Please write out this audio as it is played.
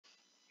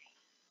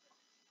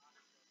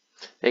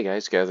Hey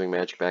guys, Gathering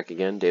Magic back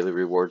again. Daily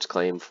Rewards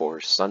claim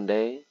for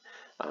Sunday.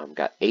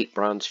 Got 8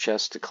 bronze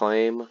chests to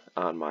claim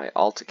on my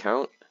alt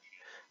account,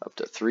 up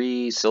to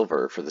 3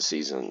 silver for the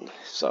season.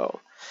 So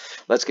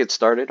let's get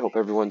started. Hope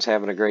everyone's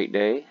having a great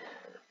day.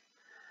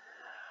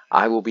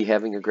 I will be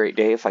having a great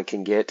day if I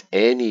can get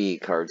any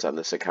cards on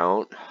this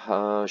account.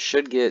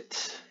 Should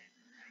get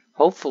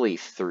hopefully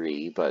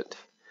 3, but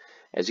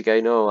as you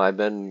guys know, I've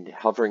been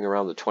hovering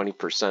around the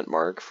 20%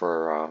 mark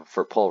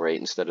for pull rate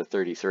instead of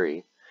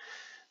 33.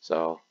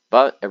 So,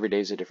 but every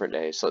day's a different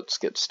day. So let's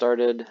get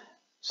started.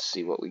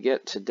 See what we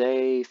get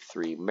today.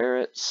 3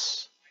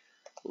 merits,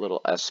 a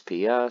little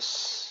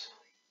SPS.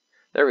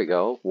 There we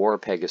go. War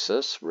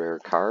Pegasus, rare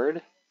card.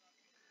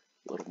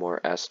 A little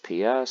more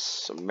SPS,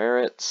 some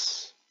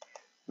merits,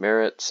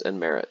 merits, and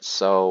merits.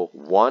 So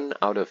 1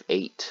 out of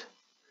 8.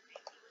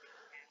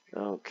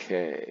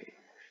 Okay,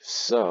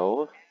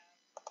 so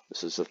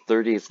this is the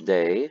 30th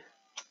day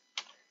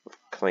of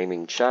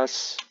claiming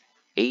chests.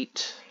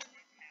 8.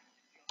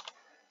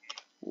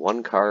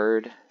 1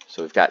 card,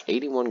 so we've got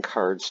 81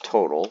 cards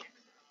total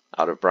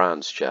out of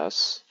bronze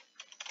chests,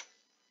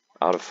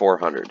 out of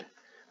 400,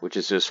 which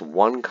is just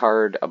 1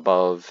 card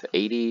above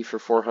 80 for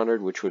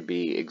 400, which would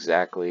be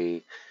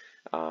exactly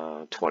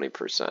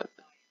 20%.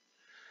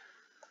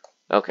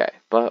 Okay,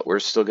 but we're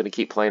still going to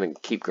keep playing and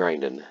keep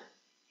grinding.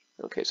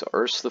 Okay, so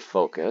Earth's the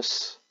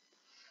focus.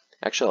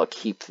 Actually, I'll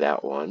keep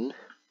that one.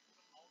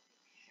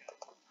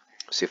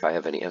 See if I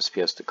have any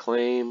SPS to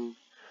claim.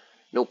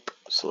 Nope.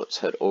 So let's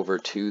head over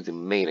to the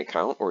main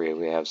account where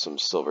we have some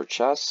silver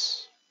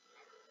chests.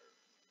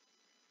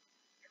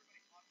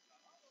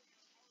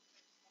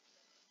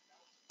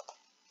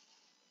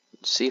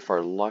 Let's see if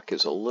our luck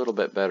is a little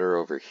bit better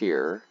over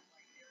here.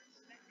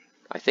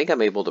 I think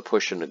I'm able to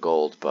push into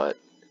gold, but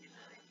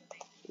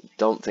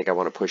don't think I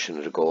want to push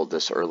into gold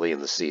this early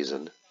in the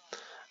season.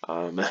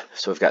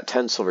 So we've got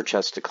 10 silver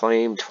chests to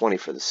claim, 20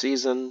 for the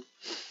season.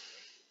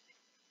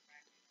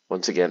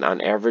 Once again,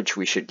 on average,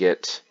 we should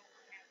get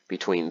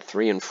between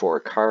 3 and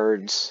 4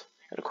 cards,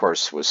 and of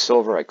course with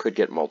silver I could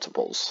get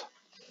multiples.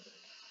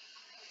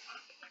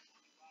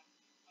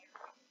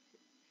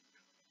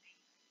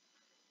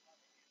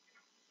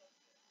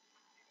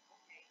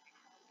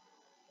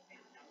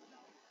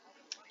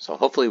 So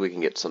hopefully we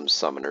can get some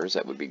summoners.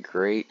 That would be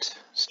great.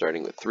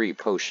 Starting with 3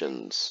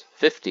 potions,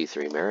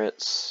 53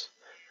 merits,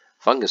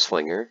 Fungus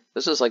Flinger.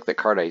 This is like the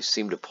card I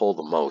seem to pull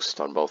the most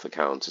on both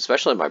accounts,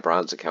 especially my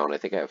bronze account. I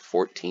think I have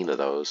 14 of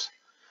those.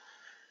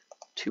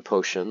 2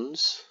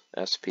 potions,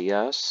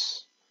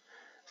 SPS,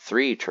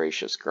 3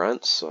 Tracious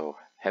Grunts, so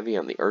heavy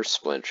on the Earth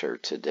Splinter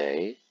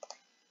today.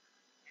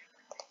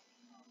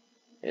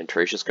 And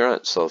Tracious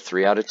Grunts, so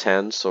 3 out of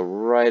 10, so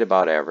right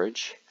about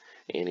average.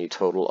 And a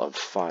total of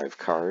 5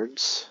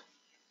 cards.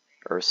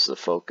 Earth's the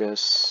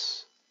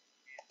focus.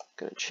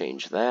 Gonna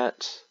change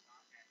that.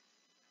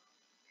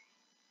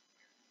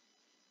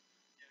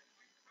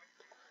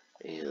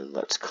 And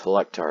let's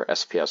collect our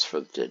SPS for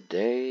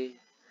today.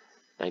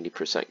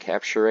 90%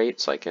 capture rate,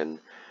 so I can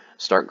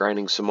start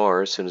grinding some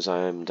more as soon as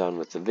I'm done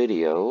with the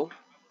video.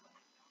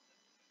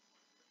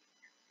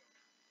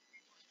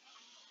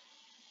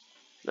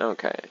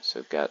 Okay, so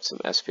we've got some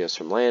SPS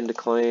from land to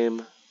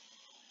claim.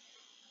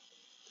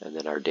 And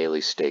then our daily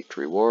staked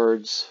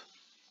rewards.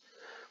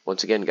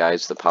 Once again,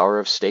 guys, the power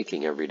of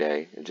staking every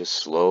day and just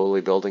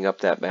slowly building up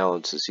that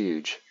balance is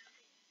huge.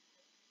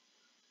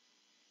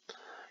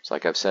 So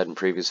like I've said in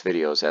previous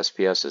videos,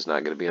 SPS is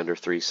not going to be under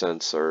 3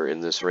 cents or in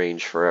this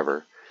range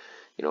forever.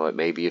 You know, it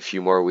may be a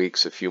few more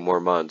weeks, a few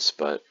more months,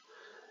 but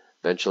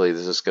eventually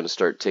this is going to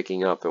start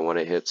ticking up, and when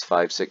it hits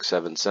 5, 6,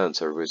 7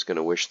 cents, everybody's going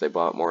to wish they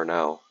bought more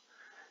now.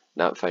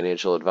 Not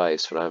financial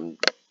advice, but I'm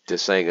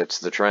just saying it's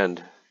the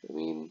trend. I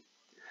mean,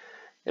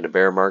 in a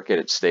bear market,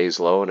 it stays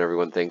low and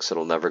everyone thinks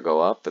it'll never go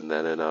up, and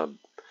then in a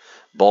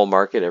bull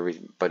market,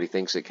 everybody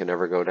thinks it can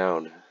never go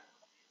down.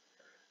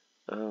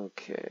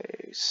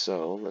 Okay,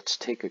 so let's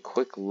take a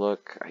quick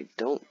look. I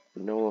don't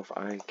know if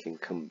I can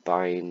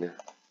combine.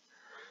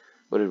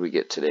 What did we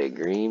get today?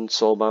 Green,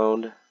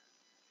 Soulbound.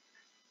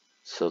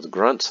 So the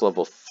Grunt's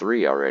level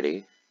 3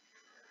 already.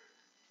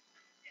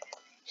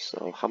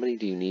 So how many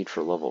do you need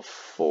for level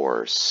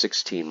 4?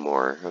 16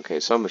 more. Okay,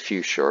 so I'm a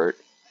few short.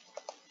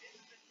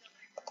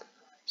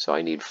 So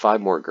I need 5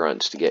 more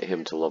Grunts to get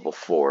him to level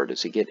 4.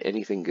 Does he get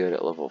anything good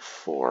at level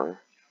 4?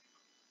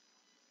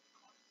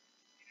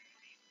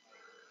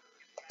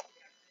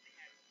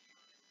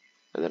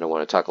 And then I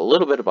want to talk a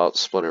little bit about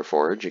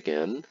Splinterforge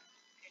again.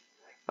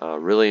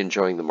 Really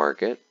enjoying the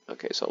market.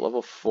 Okay, so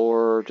level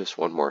 4, just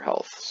 1 more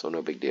health, so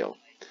no big deal.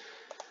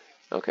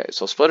 Okay,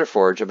 so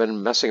Splinterforge, I've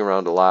been messing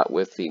around a lot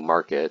with the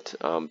market,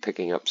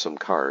 picking up some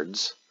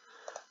cards.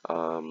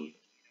 One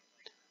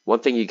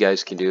thing you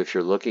guys can do if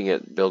you're looking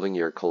at building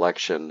your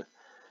collection,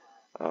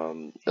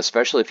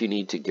 especially if you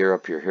need to gear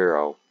up your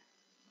hero,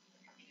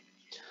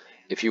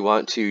 if you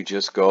want to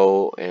just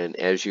go and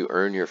as you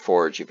earn your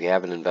forge, if you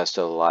haven't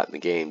invested a lot in the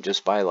game,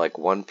 just buy like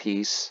 1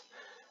 piece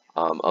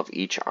of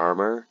each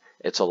armor.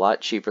 It's a lot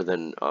cheaper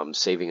than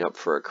saving up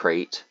for a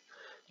crate.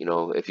 You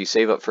know, if you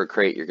save up for a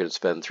crate, you're going to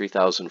spend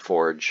 3,000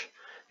 forge.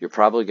 You're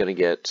probably going to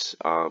get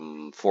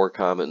 4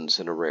 commons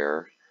and a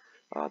rare.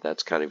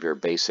 That's kind of your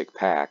basic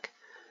pack.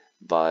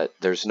 But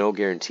there's no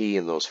guarantee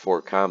in those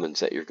 4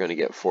 commons that you're going to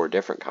get 4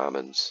 different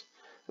commons.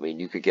 I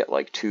mean, you could get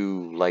like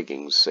 2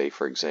 leggings, say,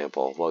 for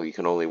example. Well, you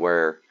can only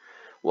wear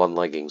 1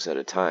 leggings at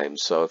a time.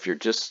 So if you're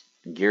just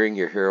gearing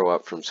your hero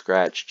up from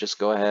scratch, just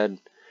go ahead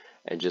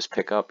and just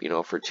pick up, you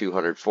know, for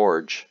 200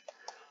 forge,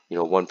 you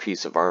know, 1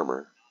 piece of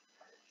armor.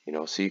 You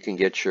know, so you can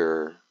get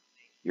your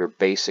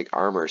basic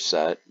armor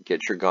set,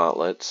 get your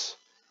gauntlets,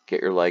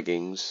 get your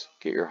leggings,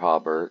 get your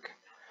hauberk,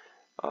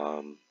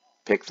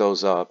 pick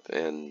those up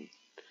and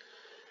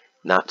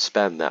not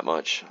spend that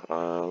much.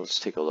 Let's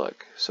take a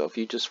look. So if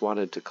you just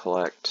wanted to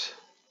collect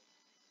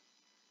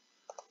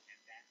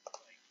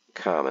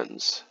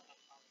commons,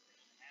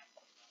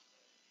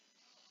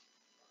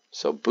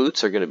 so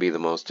boots are going to be the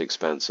most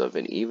expensive,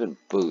 and even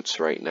boots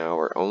right now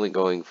are only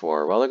going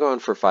for, well, they're going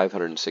for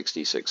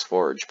 566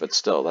 forge, but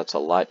still, that's a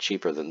lot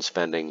cheaper than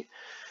spending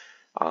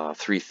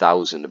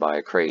 3,000 to buy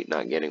a crate,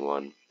 not getting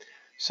one.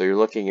 So you're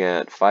looking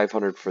at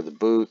 500 for the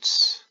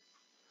boots.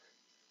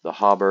 The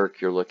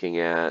hauberk, you're looking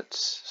at,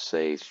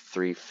 say,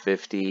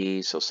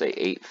 350, so say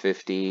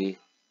 850.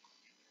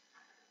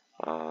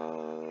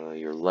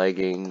 Your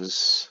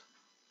leggings,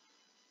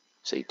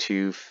 say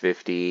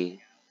 250,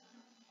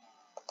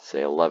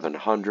 say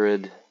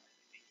 1100.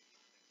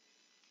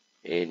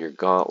 And your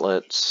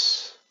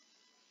gauntlets,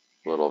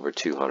 a little over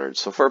 200.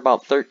 So for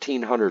about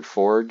 1,300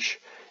 forge,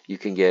 you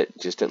can get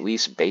just at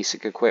least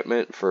basic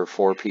equipment for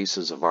 4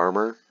 pieces of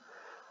armor.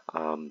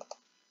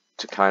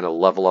 To kind of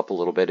level up a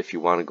little bit if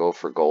you want to go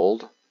for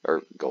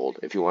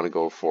if you want to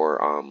go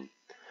for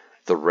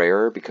the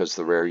rare, because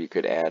the rare you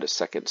could add a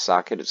second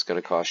socket, it's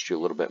going to cost you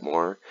a little bit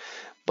more.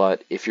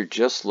 But if you're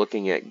just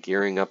looking at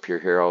gearing up your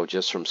hero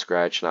just from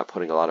scratch, not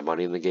putting a lot of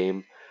money in the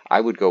game,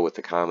 I would go with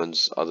the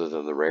commons other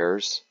than the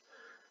rares.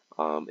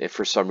 If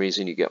for some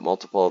reason you get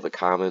multiple of the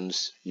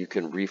commons, you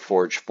can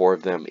reforge 4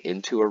 of them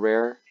into a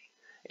rare,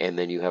 and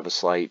then you have a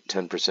slight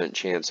 10%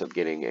 chance of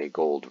getting a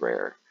gold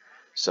rare.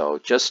 So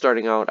just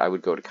starting out, I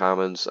would go to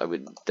commons. I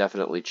would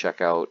definitely check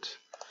out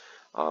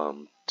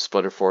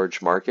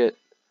Splinterforge Market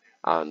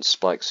on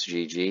Splex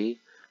GG.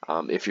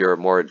 If you're a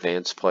more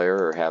advanced player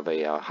or have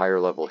a higher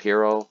level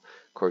hero, of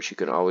course you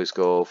can always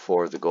go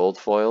for the gold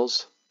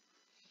foils.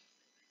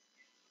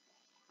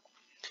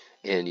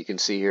 And you can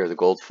see here the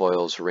gold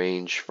foils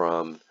range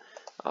from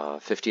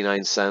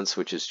 59 cents,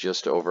 which is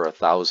just over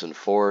 1,000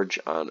 forge,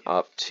 on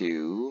up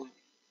to,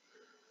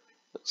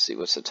 let's see,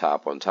 what's the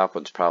top one? Top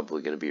one's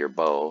probably going to be your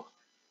bow,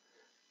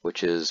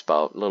 which is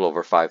about a little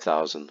over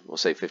 5,000. We'll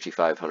say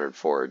 5,500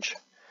 forge.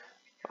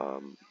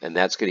 And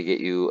that's going to get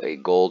you a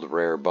gold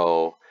rare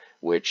bow,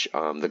 which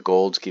the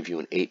golds give you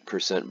an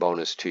 8%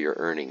 bonus to your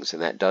earnings,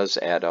 and that does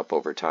add up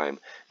over time.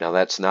 Now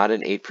that's not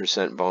an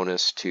 8%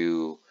 bonus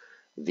to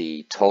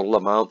the total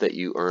amount that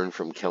you earn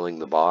from killing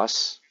the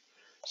boss.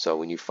 So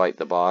when you fight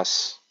the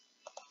boss,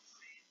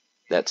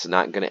 that's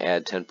not going to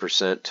add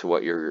 10% to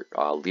what your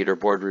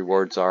leaderboard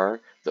rewards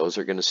are. Those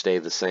are going to stay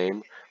the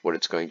same. What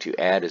it's going to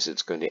add is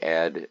it's going to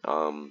add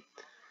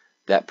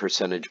that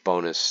percentage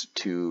bonus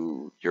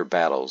to your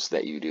battles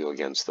that you do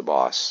against the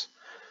boss.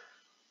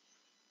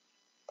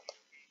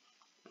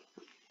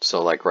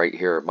 So like right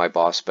here, my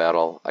boss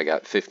battle, I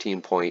got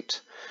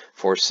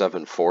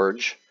 15.47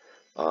 forge.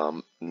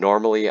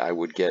 Normally I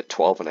would get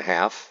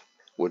 12.5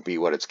 would be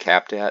what it's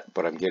capped at,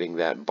 but I'm getting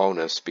that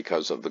bonus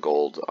because of the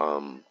gold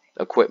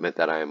equipment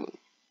that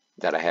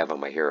I have on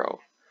my hero.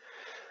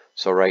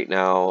 So right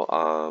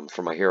now,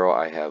 for my hero,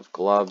 I have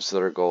gloves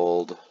that are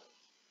gold,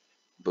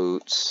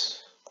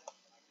 boots.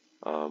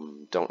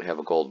 Don't have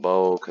a gold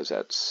bow because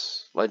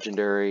that's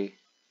legendary.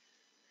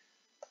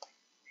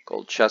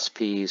 Gold chest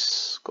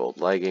piece,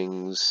 gold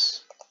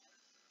leggings.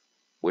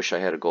 Wish I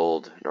had a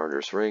gold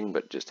Narder's ring,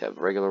 but just have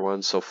regular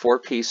ones. So 4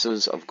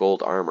 pieces of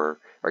gold armor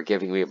are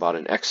giving me about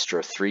an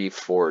extra 3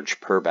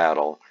 forge per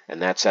battle,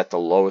 and that's at the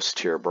lowest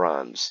tier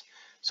bronze.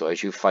 So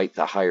as you fight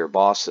the higher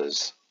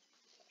bosses,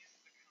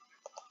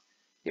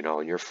 you know,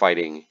 and you're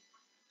fighting,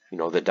 you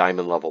know, the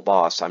diamond level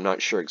boss, I'm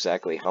not sure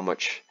exactly how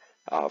much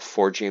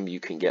forgium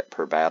you can get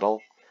per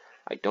battle.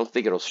 I don't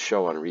think it'll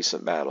show on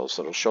recent battles.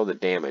 So it'll show the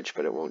damage,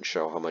 but it won't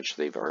show how much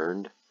they've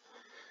earned.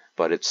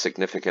 But it's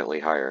significantly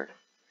higher.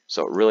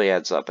 So it really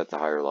adds up at the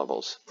higher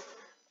levels.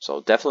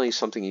 So definitely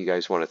something you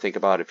guys want to think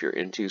about if you're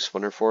into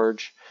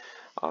Splinterforge.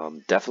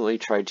 Definitely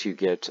try to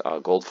get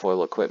gold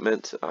foil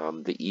equipment.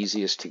 The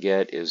easiest to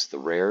get is the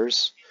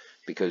rares,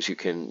 because you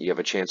have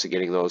a chance of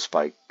getting those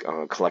by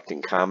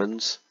collecting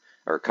commons,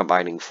 or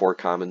combining 4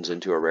 commons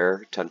into a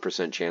rare,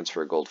 10% chance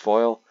for a gold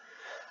foil.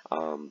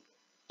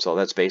 So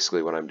that's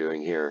basically what I'm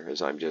doing here,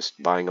 is I'm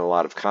just buying a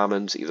lot of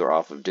commons, either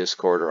off of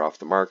Discord or off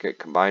the market,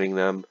 combining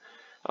them.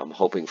 I'm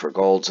hoping for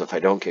golds. If I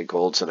don't get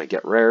golds, then I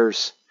get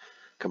rares,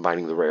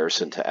 combining the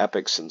rares into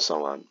epics and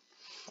so on.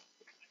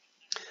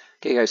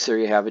 Okay guys, there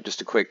you have it.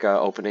 Just a quick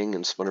opening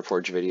and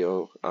Splinterforge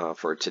video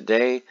for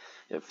today.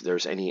 If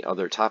there's any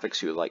other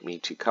topics you would like me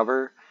to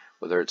cover,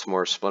 whether it's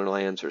more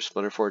Splinterlands or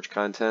Splinterforge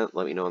content,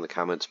 let me know in the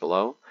comments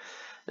below.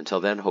 Until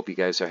then, hope you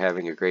guys are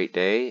having a great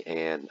day,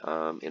 and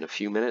in a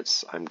few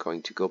minutes, I'm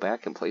going to go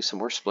back and play some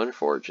more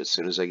Splinterforge as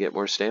soon as I get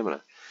more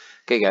stamina.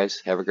 Okay,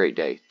 guys, have a great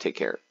day. Take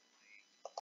care.